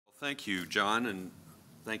Thank you, John, and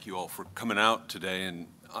thank you all for coming out today. And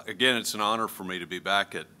again, it's an honor for me to be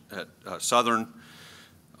back at Southern.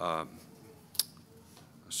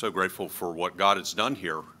 So grateful for what God has done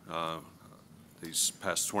here these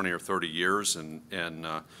past 20 or 30 years, and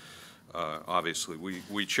obviously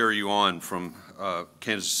we cheer you on from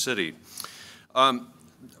Kansas City. I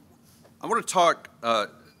want to talk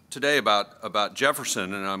today about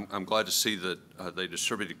Jefferson, and I'm glad to see that they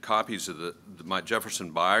distributed copies of my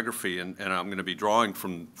Jefferson biography, and I'm going to be drawing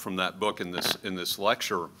from that book in this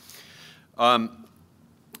lecture.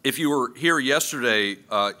 If you were here yesterday,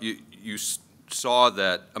 you saw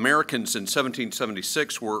that Americans in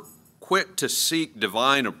 1776 were quick to seek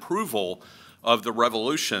divine approval of the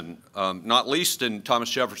Revolution, not least in Thomas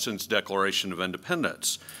Jefferson's Declaration of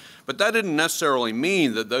Independence. But that didn't necessarily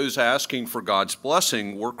mean that those asking for God's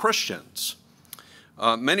blessing were Christians.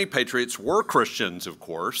 Many patriots were Christians, of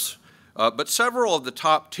course, but several of the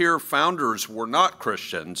top-tier founders were not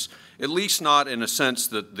Christians, at least not in a sense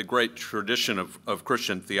that the great tradition of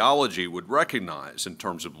Christian theology would recognize in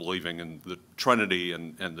terms of believing in the Trinity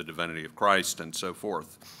and the divinity of Christ and so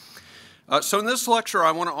forth. So in this lecture,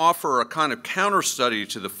 I want to offer a kind of counter-study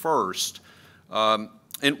to the first,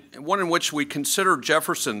 and one in which we consider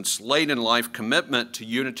Jefferson's late-in-life commitment to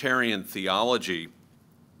Unitarian theology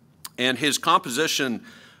and his composition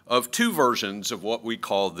of two versions of what we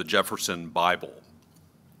call the Jefferson Bible.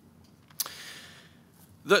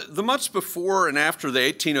 The months before and after the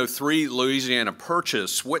 1803 Louisiana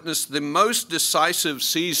Purchase witnessed the most decisive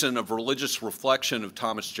season of religious reflection of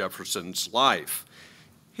Thomas Jefferson's life.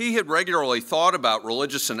 He had regularly thought about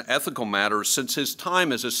religious and ethical matters since his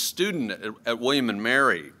time as a student at William and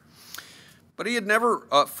Mary, but he had never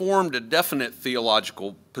formed a definite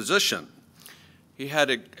theological position. He had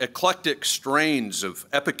eclectic strains of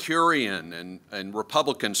Epicurean and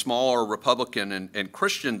Republican, smaller Republican and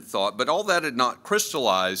Christian thought, but all that had not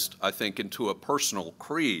crystallized, I think, into a personal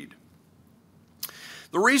creed.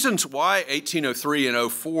 The reasons why 1803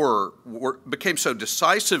 and 04 became so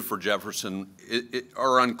decisive for Jefferson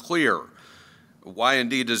are unclear. Why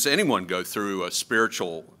indeed does anyone go through a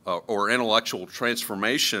spiritual or intellectual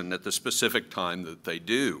transformation at the specific time that they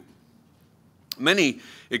do? Many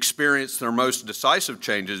experience their most decisive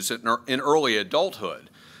changes in early adulthood.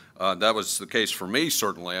 That was the case for me,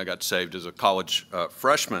 certainly. I got saved as a college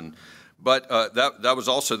freshman. But that was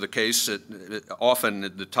also the case often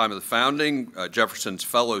at the time of the founding. Jefferson's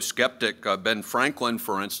fellow skeptic, Ben Franklin,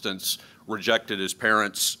 for instance, rejected his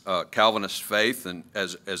parents' Calvinist faith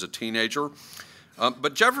as a teenager.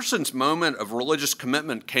 But Jefferson's moment of religious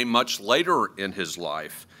commitment came much later in his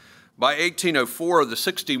life. By 1804, the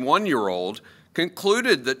 61-year-old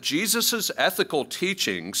concluded that Jesus' ethical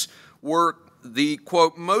teachings were the,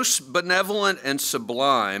 quote, most benevolent and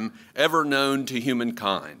sublime ever known to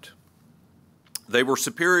humankind. They were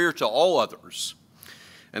superior to all others.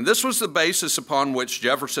 And this was the basis upon which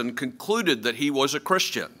Jefferson concluded that he was a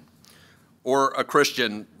Christian, or a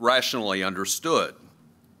Christian rationally understood.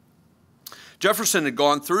 Jefferson had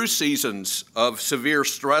gone through seasons of severe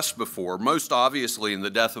stress before, most obviously in the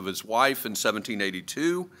death of his wife in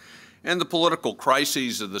 1782 and the political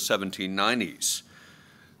crises of the 1790s.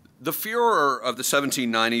 The furor of the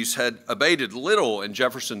 1790s had abated little in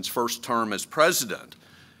Jefferson's first term as president.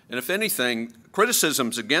 And if anything,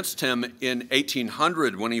 criticisms against him in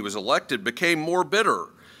 1800 when he was elected became more bitter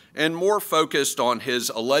and more focused on his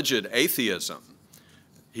alleged atheism.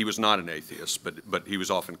 He was not an atheist, but he was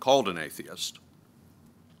often called an atheist.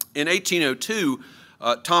 In 1802,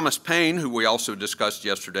 Thomas Paine, who we also discussed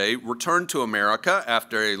yesterday, returned to America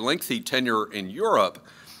after a lengthy tenure in Europe,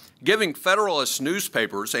 giving Federalist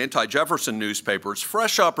newspapers, anti-Jefferson newspapers,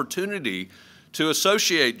 fresh opportunity to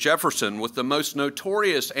associate Jefferson with the most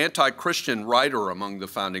notorious anti-Christian writer among the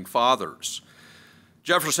Founding Fathers.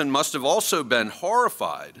 Jefferson must have also been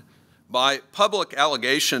horrified by public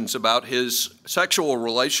allegations about his sexual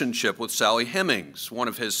relationship with Sally Hemings, one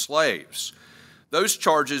of his slaves. Those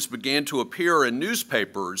charges began to appear in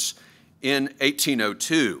newspapers in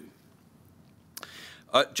 1802.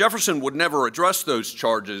 Jefferson would never address those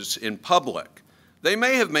charges in public. They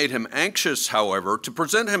may have made him anxious, however, to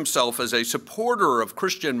present himself as a supporter of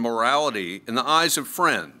Christian morality in the eyes of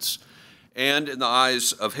friends and in the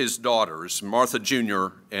eyes of his daughters, Martha Jr.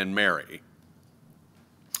 and Mary.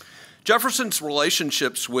 Jefferson's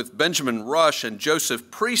relationships with Benjamin Rush and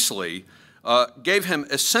Joseph Priestley gave him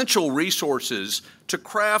essential resources to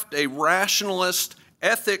craft a rationalist,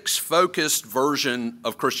 ethics-focused version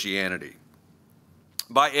of Christianity.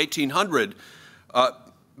 By 1800,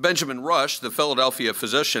 Benjamin Rush, the Philadelphia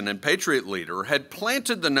physician and Patriot leader, had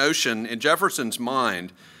planted the notion in Jefferson's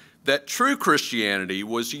mind that true Christianity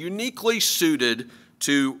was uniquely suited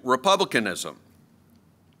to republicanism.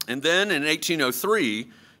 And then in 1803,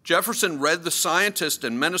 Jefferson read the scientist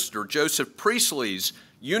and minister Joseph Priestley's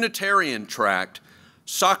Unitarian tract,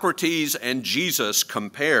 Socrates and Jesus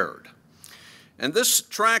Compared. And this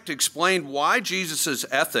tract explained why Jesus'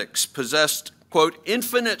 ethics possessed, quote,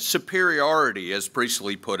 infinite superiority, as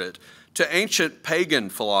Priestley put it, to ancient pagan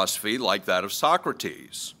philosophy like that of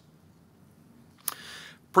Socrates.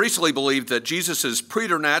 Priestley believed that Jesus'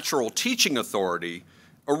 preternatural teaching authority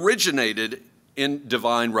originated in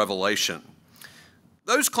divine revelation.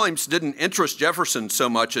 Those claims didn't interest Jefferson so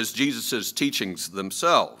much as Jesus' teachings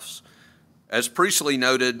themselves. As Priestley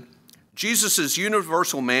noted, Jesus'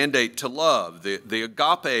 universal mandate to love, the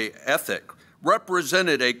agape ethic,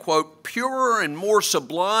 represented a, quote, purer and more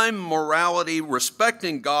sublime morality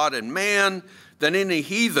respecting God and man than any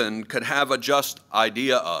heathen could have a just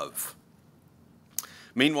idea of.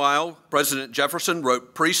 Meanwhile, President Jefferson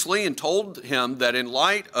wrote Priestley and told him that in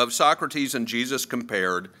light of Socrates and Jesus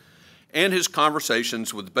Compared and his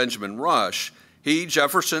conversations with Benjamin Rush, he,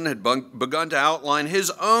 Jefferson, had begun to outline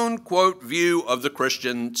his own, quote, view of the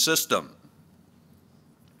Christian system.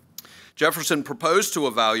 Jefferson proposed to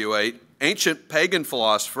evaluate ancient pagan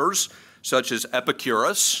philosophers such as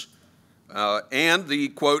Epicurus and the,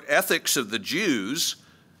 quote, ethics of the Jews,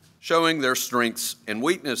 showing their strengths and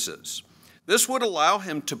weaknesses. This would allow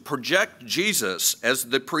him to project Jesus as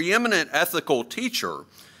the preeminent ethical teacher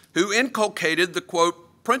who inculcated the,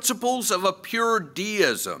 quote, principles of a pure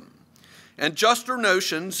deism and juster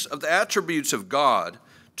notions of the attributes of God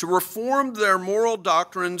to reform their moral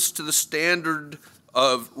doctrines to the standard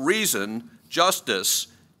of reason, justice,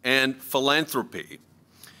 and philanthropy.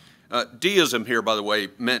 Deism here, by the way,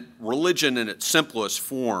 meant religion in its simplest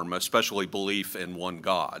form, especially belief in one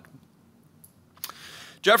God.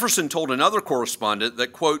 Jefferson told another correspondent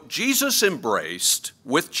that, quote, Jesus embraced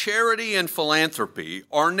with charity and philanthropy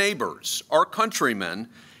our neighbors, our countrymen,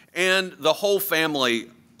 and the whole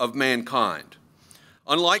family of mankind.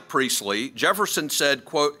 Unlike Priestley, Jefferson said,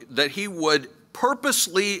 quote, that he would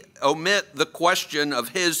purposely omit the question of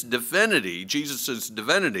his divinity, Jesus'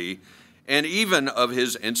 divinity, and even of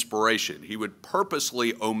his inspiration. He would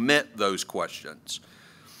purposely omit those questions.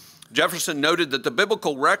 Jefferson noted that the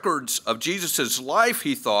biblical records of Jesus' life,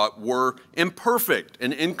 he thought, were imperfect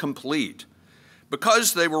and incomplete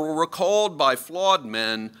because they were recalled by flawed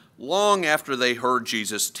men long after they heard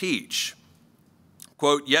Jesus teach.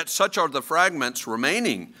 Quote, yet such are the fragments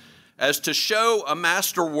remaining as to show a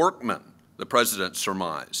master workman, the president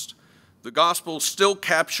surmised. The gospel still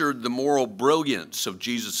captured the moral brilliance of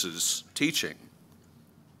Jesus' teaching.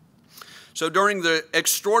 So during the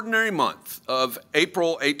extraordinary month of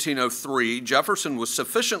April 1803, Jefferson was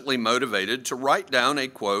sufficiently motivated to write down a,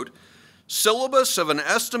 quote, syllabus of an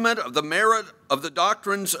estimate of the merit of the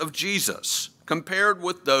doctrines of Jesus compared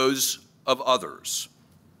with those of others.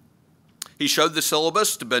 He showed the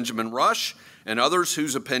syllabus to Benjamin Rush and others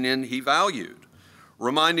whose opinion he valued,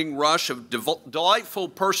 reminding Rush of delightful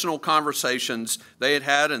personal conversations they had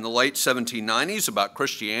had in the late 1790s about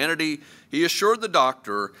Christianity. He assured the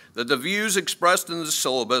doctor that the views expressed in the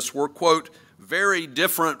syllabus were, quote, very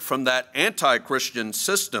different from that anti-Christian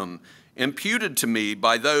system imputed to me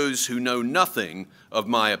by those who know nothing of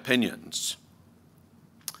my opinions.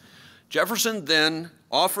 Jefferson then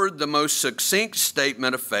offered the most succinct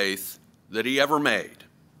statement of faith that he ever made.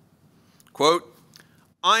 Quote,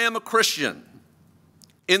 I am a Christian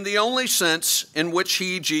in the only sense in which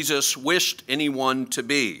he, Jesus, wished anyone to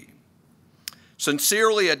be,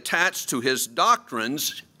 sincerely attached to his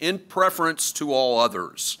doctrines in preference to all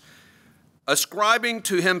others, ascribing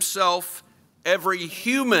to himself every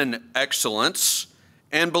human excellence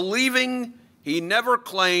and believing he never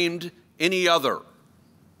claimed any other.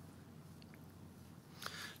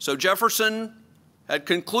 So Jefferson had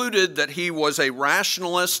concluded that he was a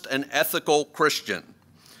rationalist and ethical Christian,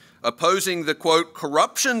 opposing the, quote,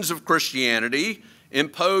 corruptions of Christianity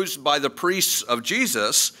imposed by the priests of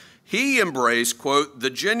Jesus. He embraced, quote, the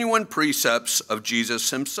genuine precepts of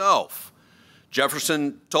Jesus himself.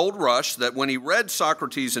 Jefferson told Rush that when he read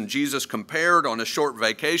Socrates and Jesus Compared on a short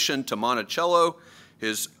vacation to Monticello,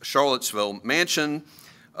 his Charlottesville mansion,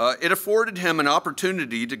 it afforded him an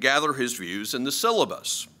opportunity to gather his views in the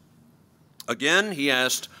syllabus. Again, he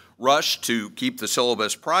asked Rush to keep the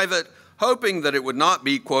syllabus private, hoping that it would not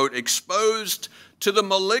be, quote, exposed to the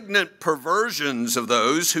malignant perversions of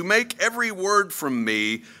those who make every word from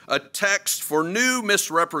me a text for new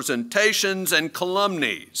misrepresentations and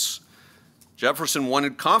calumnies. Jefferson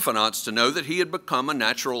wanted confidants to know that he had become a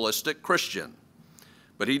naturalistic Christian,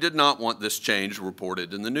 but he did not want this change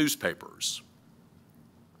reported in the newspapers.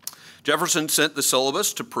 Jefferson sent the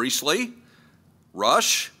syllabus to Priestley,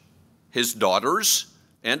 Rush, his daughters,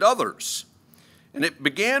 and others. And it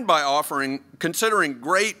began by considering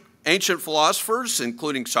great ancient philosophers,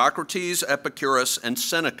 including Socrates, Epicurus, and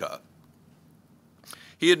Seneca.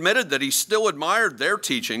 He admitted that he still admired their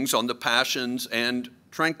teachings on the passions and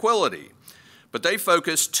tranquility, but they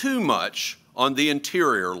focused too much on the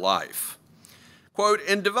interior life. Quote,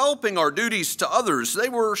 "In developing our duties to others, they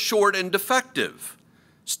were short and defective.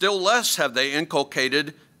 Still less have they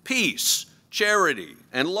inculcated peace, charity,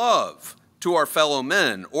 and love to our fellow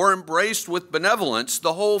men, or embraced with benevolence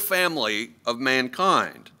the whole family of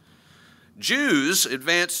mankind. Jews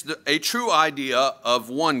advanced a true idea of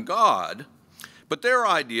one God, but their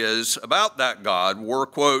ideas about that God were,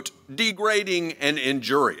 quote, degrading and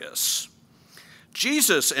injurious.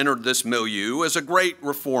 Jesus entered this milieu as a great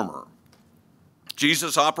reformer.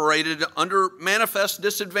 Jesus operated under manifest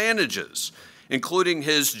disadvantages, including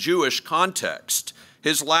his Jewish context,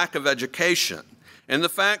 his lack of education, and the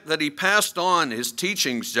fact that he passed on his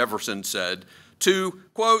teachings, Jefferson said, to,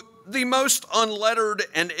 quote, the most unlettered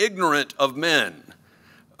and ignorant of men.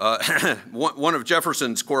 One of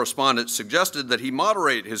Jefferson's correspondents suggested that he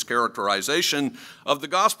moderate his characterization of the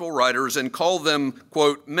gospel writers and call them,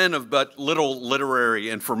 quote, men of but little literary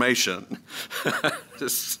information.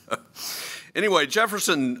 Anyway,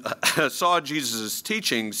 Jefferson saw Jesus'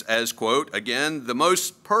 teachings as, quote, again, the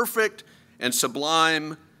most perfect and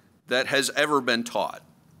sublime that has ever been taught.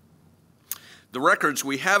 The records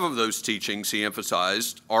we have of those teachings, he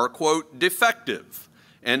emphasized, are, quote, defective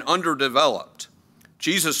and underdeveloped.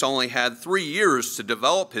 Jesus only had 3 years to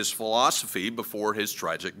develop his philosophy before his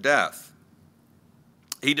tragic death.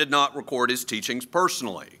 He did not record his teachings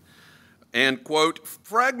personally. And, quote,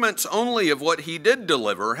 fragments only of what he did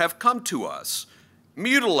deliver have come to us,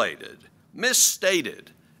 mutilated,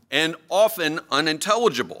 misstated, and often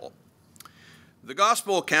unintelligible. The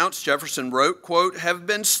gospel accounts, Jefferson wrote, quote, have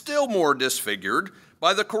been still more disfigured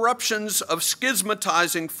by the corruptions of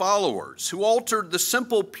schismatizing followers who altered the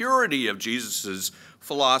simple purity of Jesus'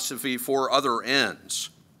 philosophy for other ends.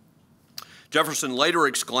 Jefferson later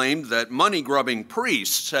exclaimed that money-grubbing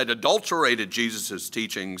priests had adulterated Jesus'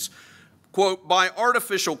 teachings, quote, by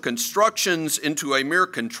artificial constructions into a mere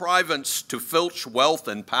contrivance to filch wealth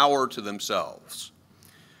and power to themselves.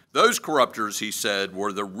 Those corruptors, he said,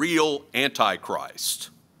 were the real Antichrist.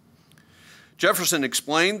 Jefferson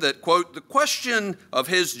explained that, quote, the question of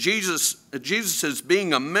Jesus's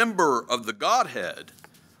being a member of the Godhead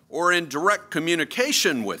or in direct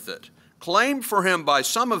communication with it, claimed for him by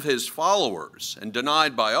some of his followers and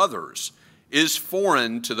denied by others, is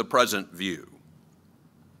foreign to the present view.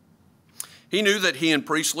 He knew that he and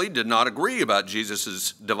Priestley did not agree about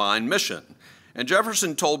Jesus' divine mission, and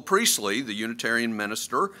Jefferson told Priestley, the Unitarian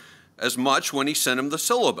minister, as much when he sent him the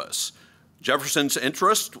syllabus. Jefferson's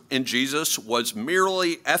interest in Jesus was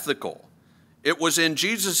merely ethical. It was in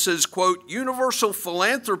Jesus', quote, universal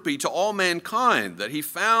philanthropy to all mankind that he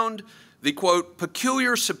found the, quote,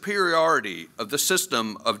 peculiar superiority of the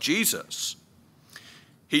system of Jesus.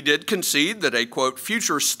 He did concede that a, quote,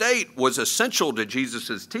 future state was essential to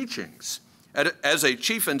Jesus' teachings as a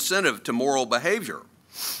chief incentive to moral behavior.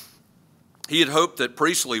 He had hoped that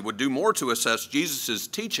Priestley would do more to assess Jesus'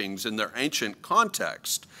 teachings in their ancient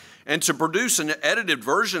context and to produce an edited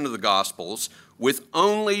version of the Gospels with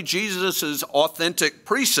only Jesus' authentic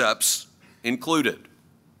precepts included.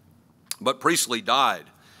 But Priestley died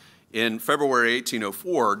in February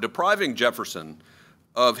 1804, depriving Jefferson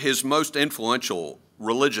of his most influential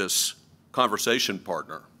religious conversation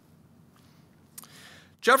partner.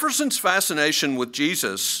 Jefferson's fascination with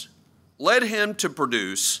Jesus led him to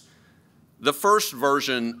produce the first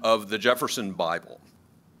version of the Jefferson Bible.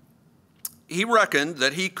 He reckoned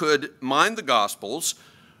that he could mine the Gospels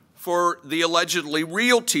for the allegedly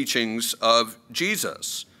real teachings of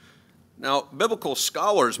Jesus. Now, biblical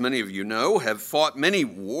scholars, many of you know, have fought many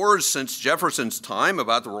wars since Jefferson's time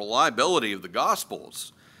about the reliability of the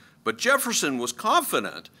Gospels. But Jefferson was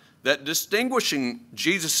confident that distinguishing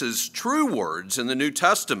Jesus' true words in the New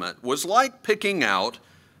Testament was like picking out,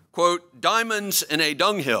 quote, diamonds in a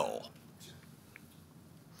dunghill.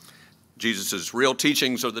 Jesus' real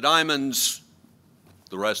teachings are the diamonds,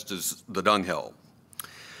 the rest is the dunghill.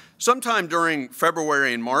 Sometime during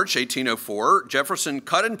February and March 1804, Jefferson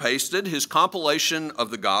cut and pasted his compilation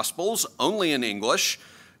of the Gospels, only in English,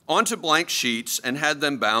 onto blank sheets and had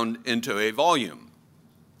them bound into a volume.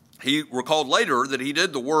 He recalled later that he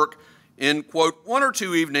did the work in, quote, 1 or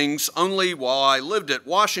 2 evenings only while I lived at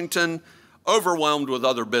Washington, overwhelmed with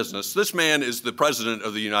other business. This man is the President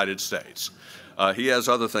of the United States. He has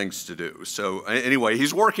other things to do. So anyway,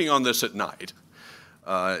 he's working on this at night.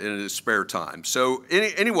 in his spare time. So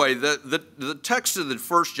anyway, the text of the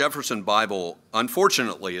first Jefferson Bible,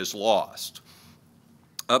 unfortunately, is lost.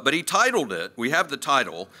 But he titled it, we have the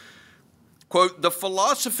title, quote, "The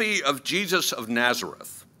Philosophy of Jesus of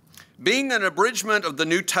Nazareth, being an abridgment of the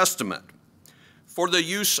New Testament for the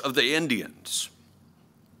use of the Indians."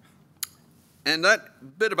 And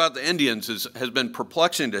that bit about the Indians has been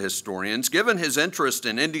perplexing to historians. Given his interest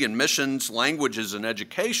in Indian missions, languages, and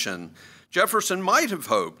education, Jefferson might have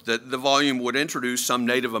hoped that the volume would introduce some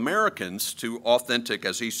Native Americans to authentic,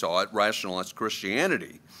 as he saw it, rationalist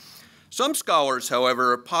Christianity. Some scholars,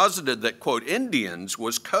 however, have posited that, quote, Indians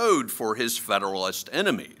was code for his Federalist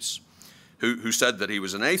enemies, who said that he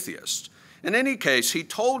was an atheist. In any case, he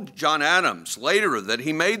told John Adams later that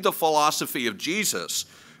he made the philosophy of Jesus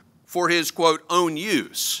for his, quote, own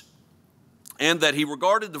use, and that he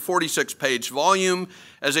regarded the 46-page volume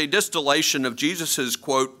as a distillation of Jesus's,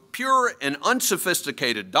 quote, pure and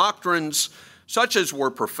unsophisticated doctrines, such as were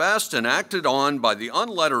professed and acted on by the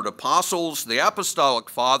unlettered apostles, the apostolic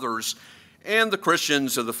fathers, and the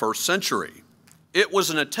Christians of the first century. It was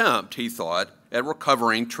an attempt, he thought, at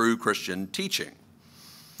recovering true Christian teaching.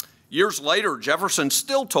 Years later, Jefferson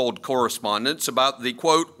still told correspondents about the,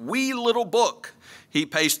 quote, wee little book he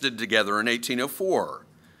pasted together in 1804.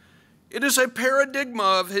 It is a paradigma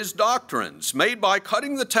of his doctrines, made by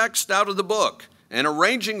cutting the text out of the book and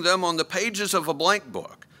arranging them on the pages of a blank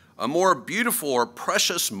book, a more beautiful or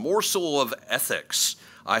precious morsel of ethics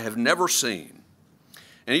I have never seen.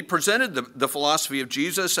 And he presented the philosophy of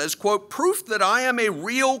Jesus as, quote, proof that I am a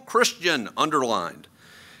real Christian, underlined.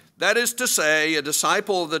 That is to say, a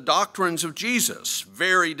disciple of the doctrines of Jesus,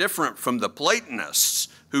 very different from the Platonists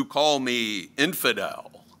who call me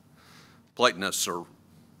infidel. Platonists are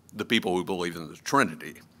the people who believe in the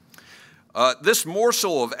Trinity. This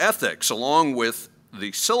morsel of ethics, along with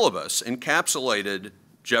the syllabus, encapsulated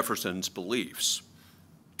Jefferson's beliefs.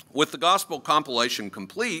 With the gospel compilation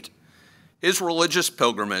complete, his religious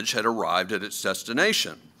pilgrimage had arrived at its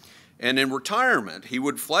destination. And in retirement, he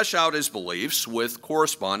would flesh out his beliefs with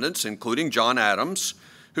correspondents, including John Adams,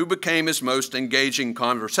 who became his most engaging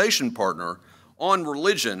conversation partner on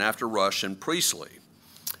religion after Rush and Priestley.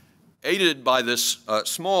 Aided by this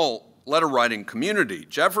small letter-writing community,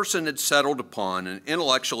 Jefferson had settled upon an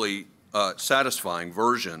intellectually satisfying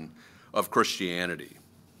version of Christianity.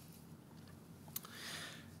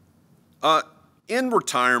 In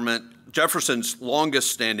retirement, Jefferson's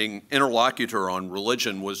longest-standing interlocutor on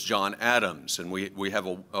religion was John Adams, and we have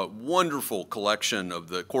a wonderful collection of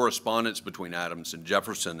the correspondence between Adams and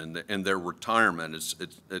Jefferson in their retirement.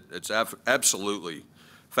 It's absolutely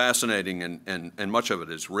fascinating, and much of it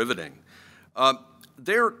is riveting.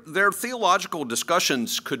 Their theological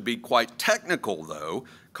discussions could be quite technical, though,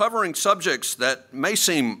 covering subjects that may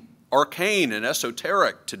seem arcane and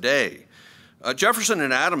esoteric today. Jefferson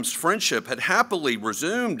and Adams' friendship had happily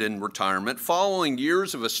resumed in retirement following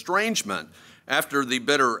years of estrangement after the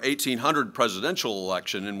bitter 1800 presidential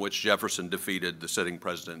election in which Jefferson defeated the sitting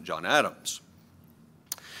president, John Adams.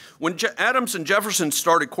 When Adams and Jefferson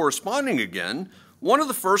started corresponding again, one of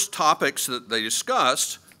the first topics that they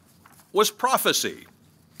discussed was prophecy.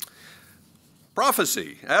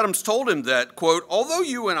 Prophecy. Adams told him that, quote, although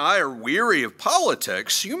you and I are weary of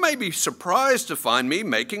politics, you may be surprised to find me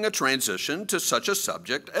making a transition to such a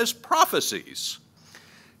subject as prophecies.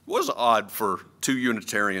 It was odd for two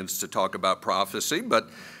Unitarians to talk about prophecy, but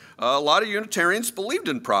a lot of Unitarians believed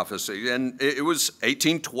in prophecy. And it was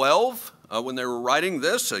 1812 when they were writing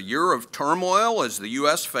this, a year of turmoil as the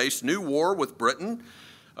U.S. faced new war with Britain.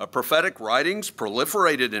 Prophetic writings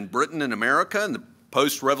proliferated in Britain and America in the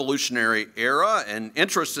post-revolutionary era, and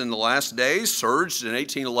interest in the last days surged in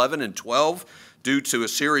 1811 and 12 due to a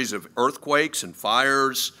series of earthquakes and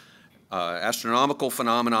fires, astronomical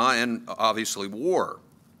phenomena, and obviously war.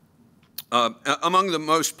 Among the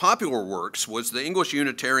most popular works was the English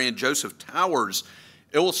Unitarian Joseph Towers'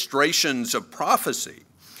 Illustrations of Prophecy.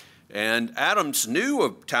 And Adams knew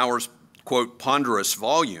of Towers' quote, ponderous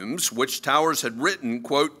volumes, which Towers had written,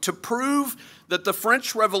 quote, to prove that the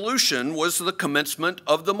French Revolution was the commencement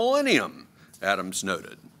of the millennium, Adams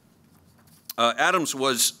noted. Adams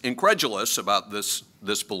was incredulous about this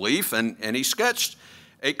belief, and he sketched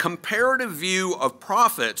a comparative view of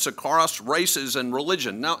prophets across races and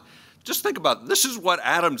religion. Now, just think about it. This is what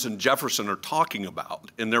Adams and Jefferson are talking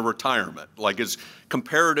about in their retirement, like his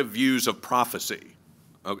comparative views of prophecy.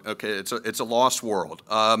 Okay, it's a lost world.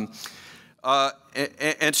 And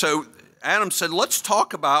so Adams said, let's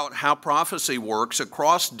talk about how prophecy works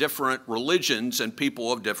across different religions and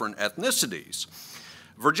people of different ethnicities.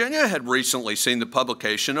 Virginia had recently seen the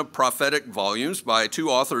publication of prophetic volumes by two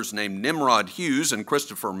authors named Nimrod Hughes and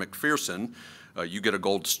Christopher McPherson. You get a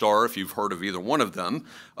gold star if you've heard of either one of them,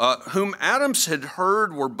 whom Adams had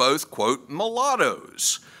heard were both, quote,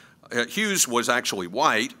 mulattoes. Hughes was actually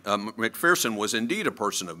white. McPherson was indeed a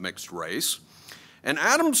person of mixed race. And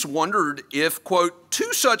Adams wondered if, quote,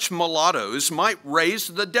 two such mulattoes might raise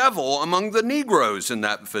the devil among the Negroes in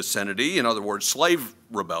that vicinity, in other words, slave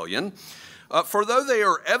rebellion. For though they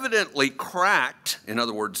are evidently cracked, in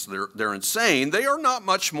other words, they're insane, they are not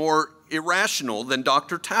much more irrational than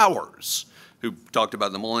Dr. Towers, who talked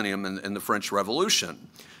about the millennium and the French Revolution.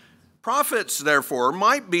 Prophets, therefore,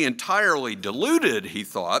 might be entirely deluded, he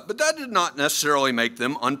thought, but that did not necessarily make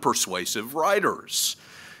them unpersuasive writers.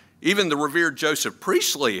 Even the revered Joseph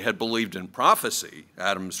Priestley had believed in prophecy,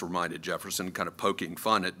 Adams reminded Jefferson, kind of poking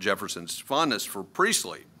fun at Jefferson's fondness for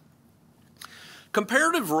Priestley.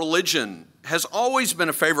 Comparative religion has always been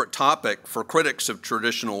a favorite topic for critics of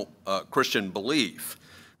traditional Christian belief.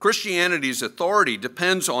 Christianity's authority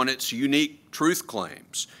depends on its unique truth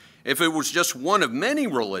claims. If it was just one of many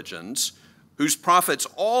religions whose prophets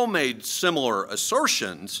all made similar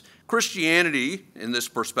assertions, Christianity, in this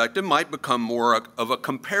perspective, might become more of a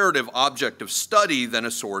comparative object of study than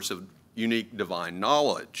a source of unique divine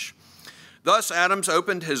knowledge. Thus, Adams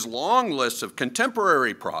opened his long list of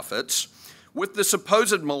contemporary prophets with the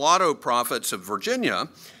supposed mulatto prophets of Virginia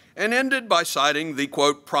and ended by citing the,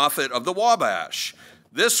 quote, prophet of the Wabash.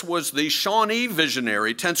 This was the Shawnee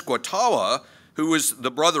visionary Tenskwatawa, who was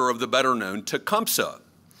the brother of the better-known Tecumseh.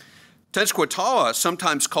 Tenskwatawa,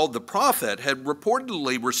 sometimes called the prophet, had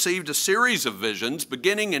reportedly received a series of visions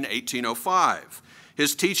beginning in 1805.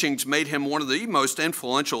 His teachings made him one of the most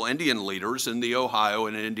influential Indian leaders in the Ohio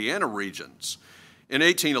and Indiana regions. In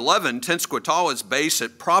 1811, Tenskwatawa's base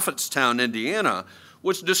at Prophetstown, Indiana,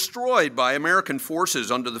 was destroyed by American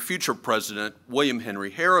forces under the future president, William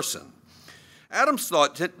Henry Harrison. Adams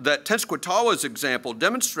thought that Tenskwatawa's example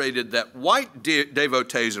demonstrated that white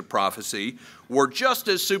devotees of prophecy were just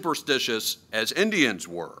as superstitious as Indians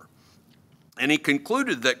were. And he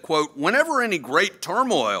concluded that, quote, whenever any great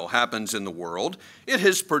turmoil happens in the world, it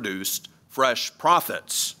has produced fresh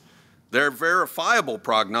prophets. Their verifiable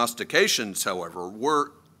prognostications, however,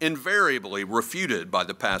 were invariably refuted by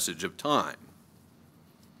the passage of time.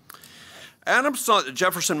 Adams thought that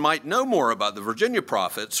Jefferson might know more about the Virginia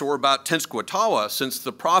prophets or about Tenskwatawa, since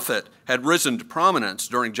the prophet had risen to prominence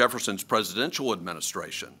during Jefferson's presidential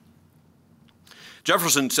administration.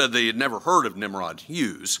 Jefferson said that he had never heard of Nimrod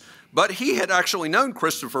Hughes, but he had actually known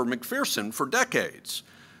Christopher McPherson for decades.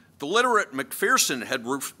 The literate McPherson had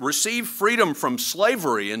received freedom from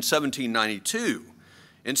slavery in 1792.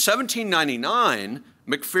 In 1799,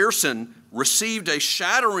 McPherson received a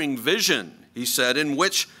shattering vision, he said, in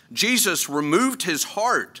which Jesus removed his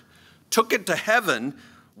heart, took it to heaven,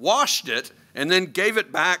 washed it, and then gave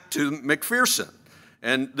it back to McPherson.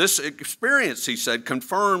 And this experience, he said,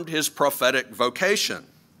 confirmed his prophetic vocation.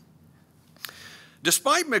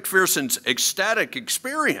 Despite McPherson's ecstatic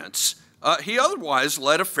experience, he otherwise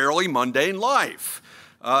led a fairly mundane life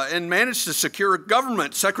and managed to secure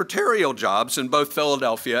government secretarial jobs in both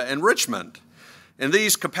Philadelphia and Richmond. In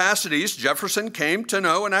these capacities, Jefferson came to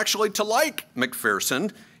know and actually to like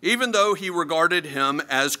McPherson, even though he regarded him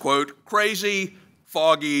as, quote, crazy,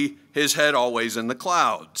 foggy, his head always in the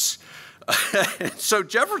clouds. So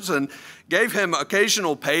Jefferson gave him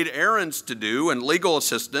occasional paid errands to do and legal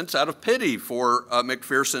assistance out of pity for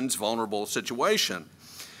McPherson's vulnerable situation.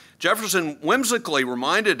 Jefferson whimsically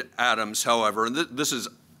reminded Adams, however, and this is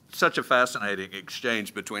such a fascinating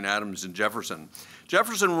exchange between Adams and Jefferson.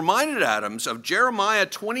 Jefferson reminded Adams of Jeremiah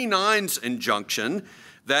 29's injunction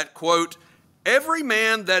that, quote, every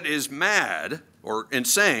man that is mad or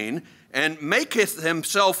insane and maketh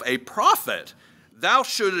himself a prophet, thou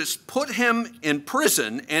shouldest put him in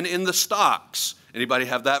prison and in the stocks. Anybody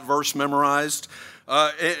have that verse memorized?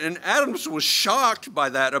 And Adams was shocked by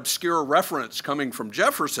that obscure reference coming from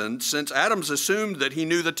Jefferson, since Adams assumed that he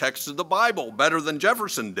knew the text of the Bible better than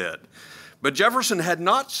Jefferson did. But Jefferson had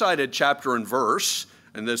not cited chapter and verse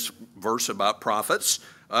in this verse about prophets,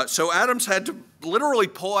 so Adams had to literally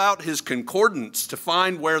pull out his concordance to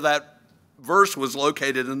find where that verse was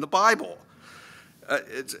located in the Bible.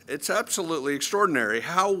 It's absolutely extraordinary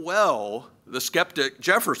how well the skeptic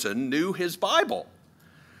Jefferson knew his Bible.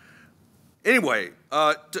 Anyway,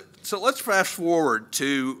 so let's fast forward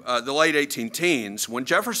to the late 18-teens, when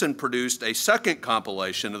Jefferson produced a second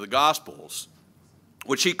compilation of the Gospels,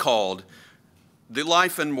 which he called The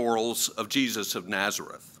Life and Morals of Jesus of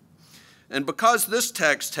Nazareth. And because this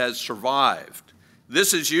text has survived,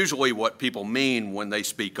 this is usually what people mean when they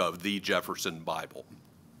speak of the Jefferson Bible.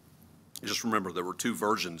 Just remember, there were two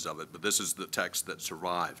versions of it, but this is the text that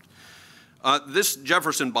survived. This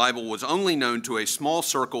Jefferson Bible was only known to a small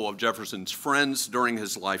circle of Jefferson's friends during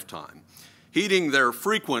his lifetime. Heeding their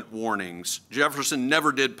frequent warnings, Jefferson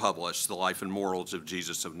never did publish The Life and Morals of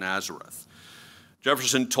Jesus of Nazareth.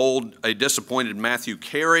 Jefferson told a disappointed Matthew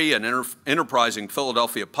Carey, an enterprising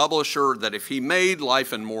Philadelphia publisher, that if he made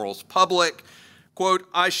Life and Morals public, quote,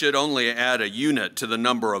 I should only add a unit to the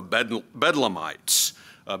number of Bedlamites.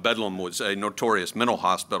 Bedlam was a notorious mental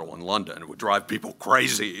hospital in London. It would drive people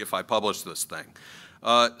crazy if I published this thing.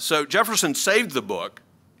 So Jefferson saved the book,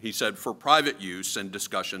 he said, for private use and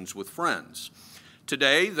discussions with friends.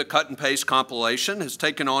 Today, the cut and paste compilation has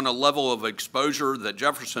taken on a level of exposure that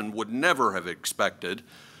Jefferson would never have expected.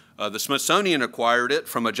 The Smithsonian acquired it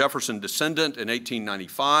from a Jefferson descendant in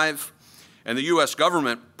 1895, and the U.S.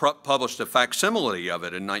 government published a facsimile of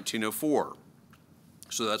it in 1904.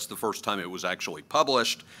 So that's the first time it was actually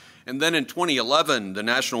published. And then in 2011, the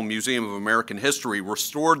National Museum of American History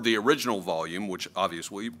restored the original volume, which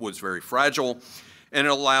obviously was very fragile, and it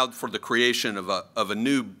allowed for the creation of a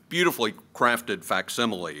new, beautifully crafted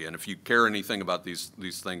facsimile. And if you care anything about these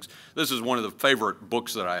things, this is one of the favorite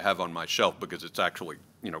books that I have on my shelf because it's actually,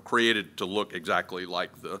 created to look exactly like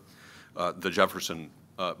the Jefferson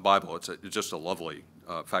Bible. It's just a lovely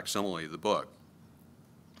facsimile of the book.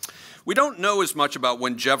 We don't know as much about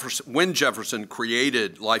when Jefferson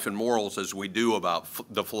created Life and Morals as we do about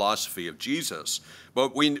the philosophy of Jesus,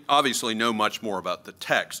 but we obviously know much more about the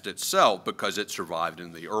text itself because it survived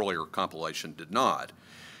and the earlier compilation did not.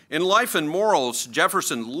 In Life and Morals,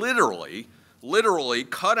 Jefferson literally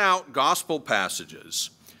cut out gospel passages,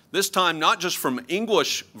 this time not just from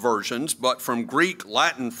English versions, but from Greek,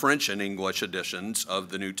 Latin, French, and English editions of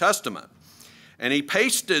the New Testament. And he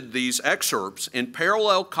pasted these excerpts in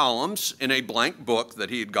parallel columns in a blank book that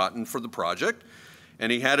he had gotten for the project,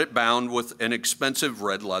 and he had it bound with an expensive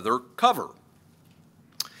red leather cover.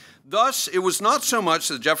 Thus, it was not so much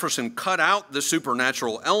that Jefferson cut out the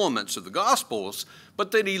supernatural elements of the Gospels, but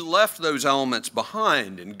that he left those elements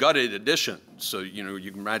behind in gutted editions. So, you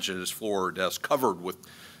can imagine his floor or desk covered with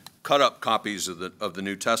cut-up copies of the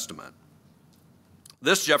New Testament.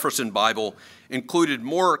 This Jefferson Bible included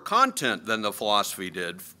more content than the philosophy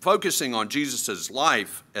did, focusing on Jesus'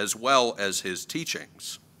 life as well as his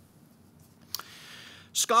teachings.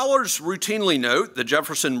 Scholars routinely note that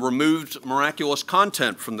Jefferson removed miraculous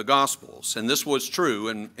content from the Gospels, and this was true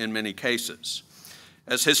in many cases.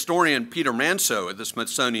 As historian Peter Manso at the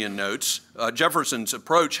Smithsonian notes, Jefferson's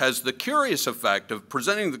approach has the curious effect of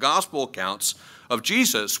presenting the Gospel accounts of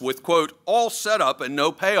Jesus with, quote, all setup and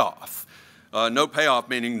no payoff. No payoff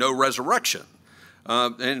meaning no resurrection.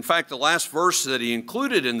 In fact, the last verse that he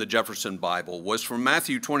included in the Jefferson Bible was from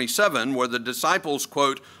Matthew 27, where the disciples,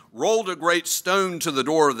 quote, rolled a great stone to the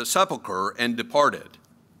door of the sepulcher and departed.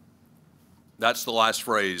 That's the last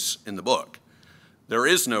phrase in the book. There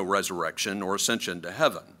is no resurrection or ascension to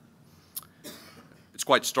heaven. It's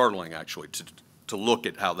quite startling, actually, to look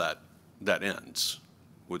at how that ends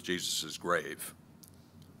with Jesus' grave.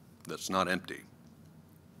 That's not empty.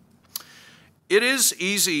 It is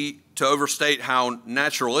easy to overstate how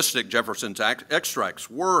naturalistic Jefferson's extracts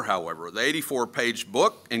were, however. The 84-page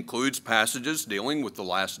book includes passages dealing with the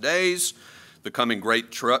last days, the coming great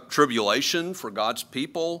tribulation for God's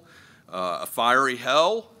people, a fiery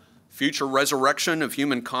hell, future resurrection of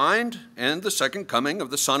humankind, and the second coming of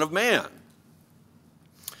the Son of Man.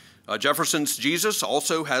 Jefferson's Jesus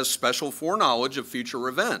also has special foreknowledge of future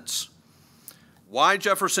events. Why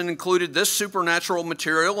Jefferson included this supernatural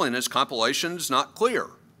material in his compilation is not clear.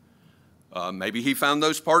 Maybe he found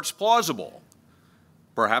those parts plausible.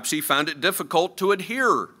 Perhaps he found it difficult to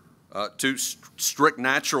adhere to strict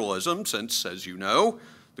naturalism, since, as you know,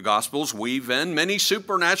 the Gospels weave in many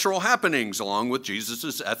supernatural happenings along with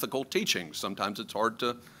Jesus' ethical teachings. Sometimes it's hard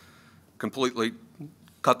to completely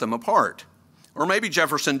cut them apart. Or maybe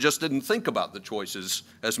Jefferson just didn't think about the choices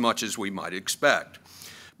as much as we might expect.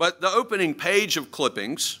 But the opening page of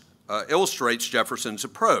clippings illustrates Jefferson's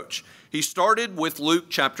approach. He started with Luke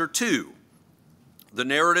chapter 2, the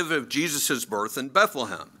narrative of Jesus' birth in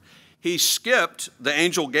Bethlehem. He skipped the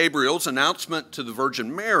angel Gabriel's announcement to the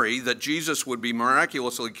Virgin Mary that Jesus would be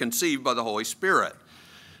miraculously conceived by the Holy Spirit.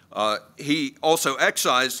 He also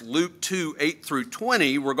excised Luke 2, 8 through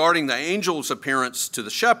 20 regarding the angel's appearance to the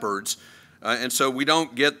shepherds, and so we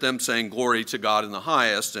don't get them saying glory to God in the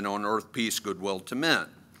highest and on earth peace, goodwill to men.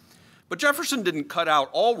 But Jefferson didn't cut out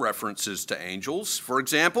all references to angels. For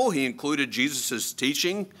example, he included Jesus'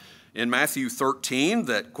 teaching in Matthew 13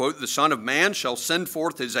 that, quote, the Son of Man shall send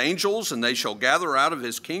forth his angels, and they shall gather out of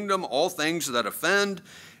his kingdom all things that offend,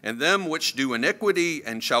 and them which do iniquity,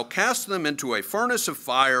 and shall cast them into a furnace of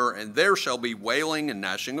fire, and there shall be wailing and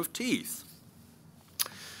gnashing of teeth.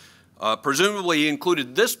 Presumably he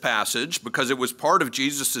included this passage because it was part of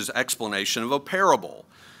Jesus' explanation of a parable.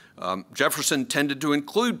 Jefferson tended to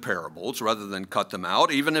include parables rather than cut them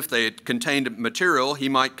out, even if they contained material he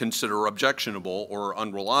might consider objectionable or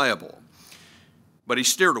unreliable. But he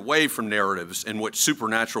steered away from narratives in which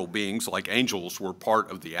supernatural beings like angels were part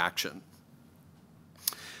of the action.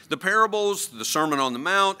 The parables, the Sermon on the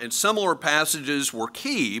Mount, and similar passages were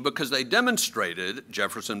key because they demonstrated,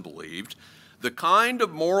 Jefferson believed, the kind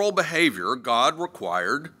of moral behavior God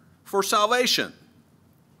required for salvation.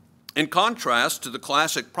 In contrast to the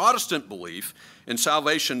classic Protestant belief in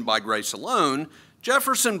salvation by grace alone,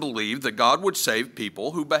 Jefferson believed that God would save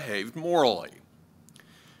people who behaved morally.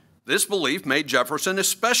 This belief made Jefferson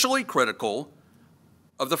especially critical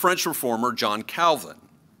of the French reformer John Calvin.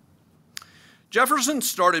 Jefferson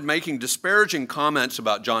started making disparaging comments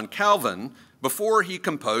about John Calvin before he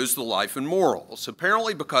composed The Life and Morals,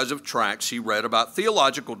 apparently because of tracts he read about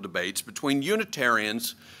theological debates between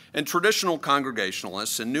Unitarians and traditional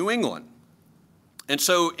Congregationalists in New England. And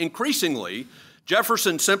so increasingly,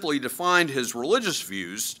 Jefferson simply defined his religious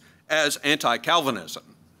views as anti-Calvinism.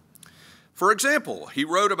 For example, he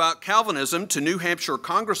wrote about Calvinism to New Hampshire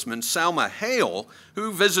Congressman Salma Hale,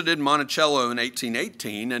 who visited Monticello in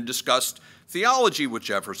 1818 and discussed theology with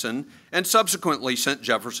Jefferson, and subsequently sent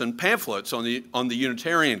Jefferson pamphlets on the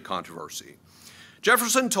Unitarian controversy.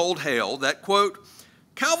 Jefferson told Hale that, quote,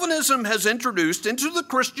 Calvinism has introduced into the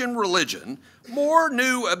Christian religion more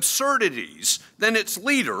new absurdities than its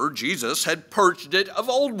leader, Jesus, had purged it of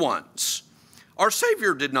old ones. Our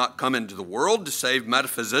Savior did not come into the world to save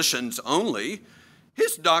metaphysicians only.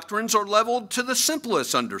 His doctrines are leveled to the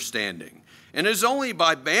simplest understanding, and it is only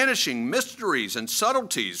by banishing mysteries and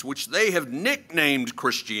subtleties which they have nicknamed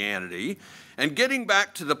Christianity and getting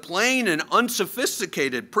back to the plain and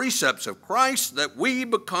unsophisticated precepts of Christ that we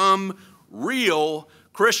become real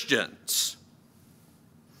Christians.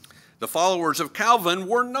 The followers of Calvin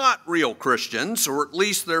were not real Christians, or at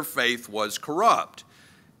least their faith was corrupt.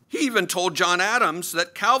 He even told John Adams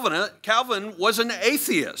that Calvin was an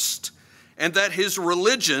atheist and that his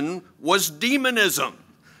religion was demonism.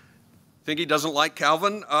 Think he doesn't like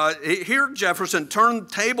Calvin? Here Jefferson turned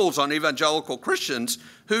tables on evangelical Christians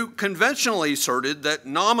who conventionally asserted that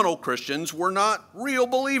nominal Christians were not real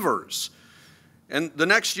believers. And the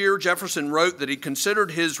next year, Jefferson wrote that he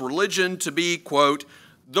considered his religion to be, quote,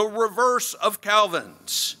 the reverse of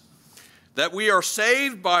Calvin's, that we are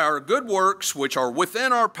saved by our good works which are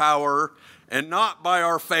within our power and not by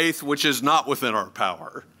our faith which is not within our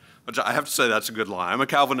power. Which I have to say that's a good line. I'm a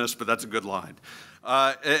Calvinist, but that's a good line.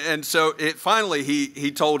 And so finally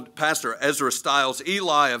he told Pastor Ezra Stiles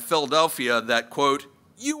Eli of Philadelphia that, quote,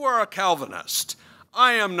 you are a Calvinist.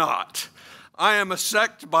 I am not. I am a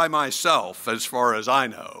sect by myself as far as I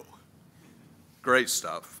know. Great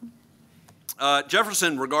stuff.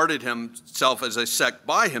 Jefferson regarded himself as a sect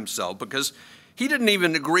by himself because he didn't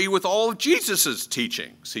even agree with all of Jesus'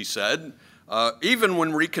 teachings, he said, even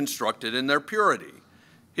when reconstructed in their purity.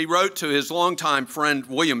 He wrote to his longtime friend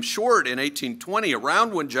William Short in 1820,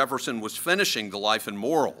 around when Jefferson was finishing The Life and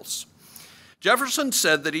Morals. Jefferson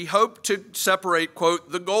said that he hoped to separate,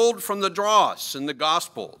 quote, the gold from the dross in the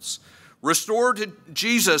Gospels, restore to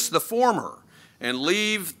Jesus the former, and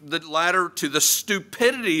leave the latter to the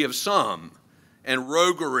stupidity of some and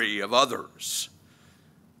roguery of others.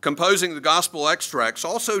 Composing the gospel extracts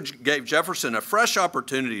also gave Jefferson a fresh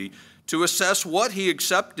opportunity to assess what he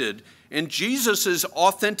accepted in Jesus'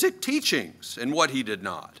 authentic teachings and what he did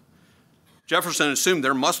not. Jefferson assumed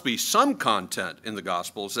there must be some content in the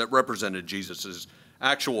Gospels that represented Jesus'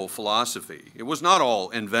 actual philosophy. It was not all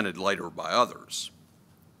invented later by others.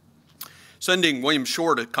 Sending William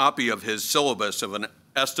Short a copy of his syllabus of an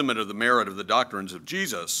estimate of the merit of the doctrines of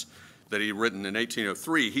Jesus that he had written in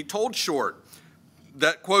 1803, he told Short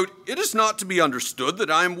that, quote, it is not to be understood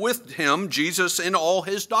that I am with him, Jesus, in all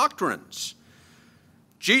his doctrines.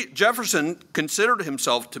 Jefferson considered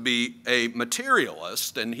himself to be a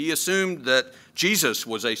materialist, and he assumed that Jesus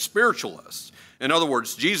was a spiritualist. In other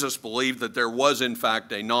words, Jesus believed that there was, in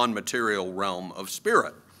fact, a non-material realm of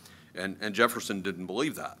spirit, and Jefferson didn't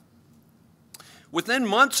believe that. Within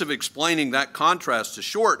months of explaining that contrast to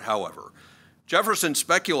Short, however, Jefferson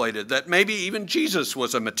speculated that maybe even Jesus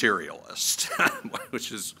was a materialist, which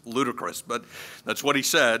is ludicrous, but that's what he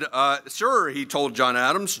said. Sure, he told John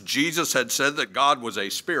Adams, Jesus had said that God was a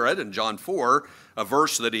spirit in John 4, a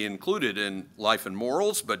verse that he included in Life and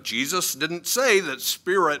Morals, but Jesus didn't say that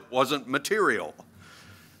spirit wasn't material.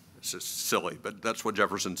 It's just silly, but that's what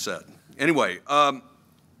Jefferson said. Anyway,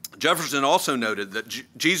 Jefferson also noted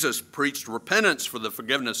that Jesus preached repentance for the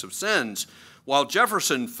forgiveness of sins, while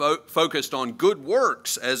Jefferson focused on good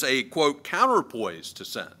works as a, quote, counterpoise to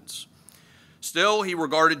sins. Still, he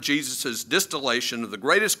regarded Jesus' distillation of the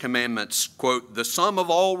greatest commandments, quote, the sum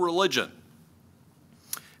of all religion,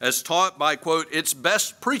 as taught by, quote, its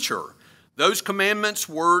best preacher. Those commandments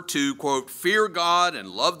were to, quote, fear God and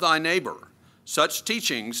love thy neighbor. Such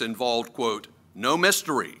teachings involved, quote, no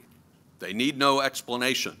mystery. They need no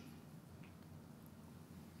explanation.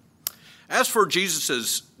 As for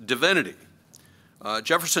Jesus' divinity,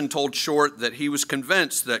 Jefferson told Short that he was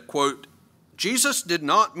convinced that, quote, Jesus did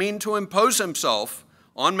not mean to impose himself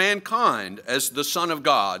on mankind as the Son of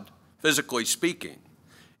God, physically speaking.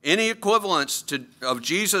 Any equivalence of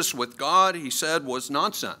Jesus with God, he said, was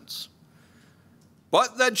nonsense.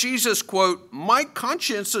 But that Jesus, quote, might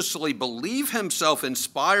conscientiously believe himself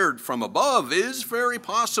inspired from above is very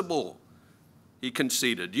possible, he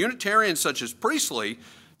conceded. Unitarians such as Priestley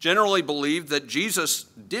generally believed that Jesus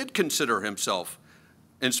did consider himself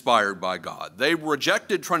inspired by God. They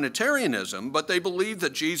rejected Trinitarianism, but they believed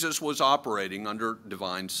that Jesus was operating under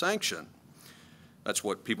divine sanction. That's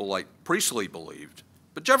what people like Priestley believed.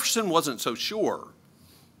 But Jefferson wasn't so sure.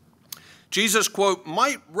 Jesus, quote,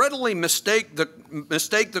 might readily mistake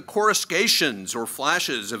the coruscations or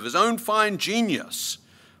flashes of his own fine genius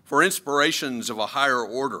for inspirations of a higher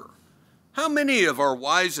order. How many of our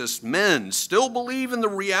wisest men still believe in the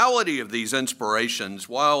reality of these inspirations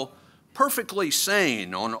while perfectly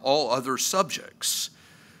sane on all other subjects?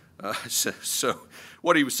 So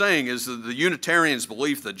what he was saying is that the Unitarians'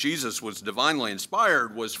 belief that Jesus was divinely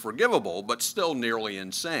inspired was forgivable, but still nearly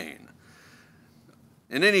insane.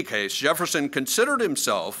 In any case, Jefferson considered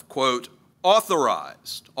himself, quote,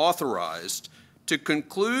 authorized to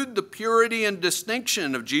conclude the purity and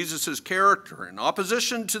distinction of Jesus' character in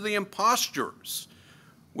opposition to the impostures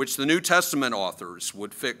which the New Testament authors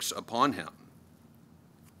would fix upon him.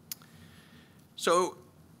 So,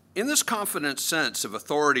 in this confident sense of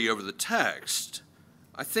authority over the text,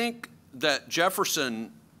 I think that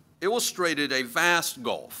Jefferson illustrated a vast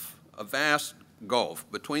gulf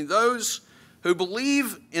between those who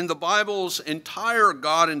believe in the Bible's entire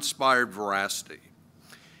God-inspired veracity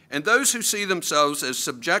and those who see themselves as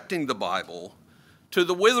subjecting the Bible to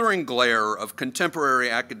the withering glare of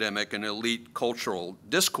contemporary academic and elite cultural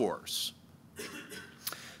discourse.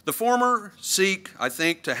 The former seek, I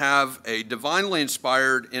think, to have a divinely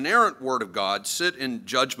inspired, inerrant Word of God sit in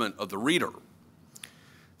judgment of the reader.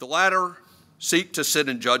 The latter seek to sit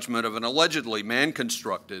in judgment of an allegedly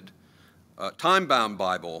man-constructed, time-bound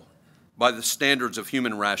Bible by the standards of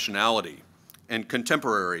human rationality and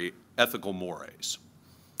contemporary ethical mores.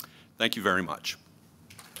 Thank you very much.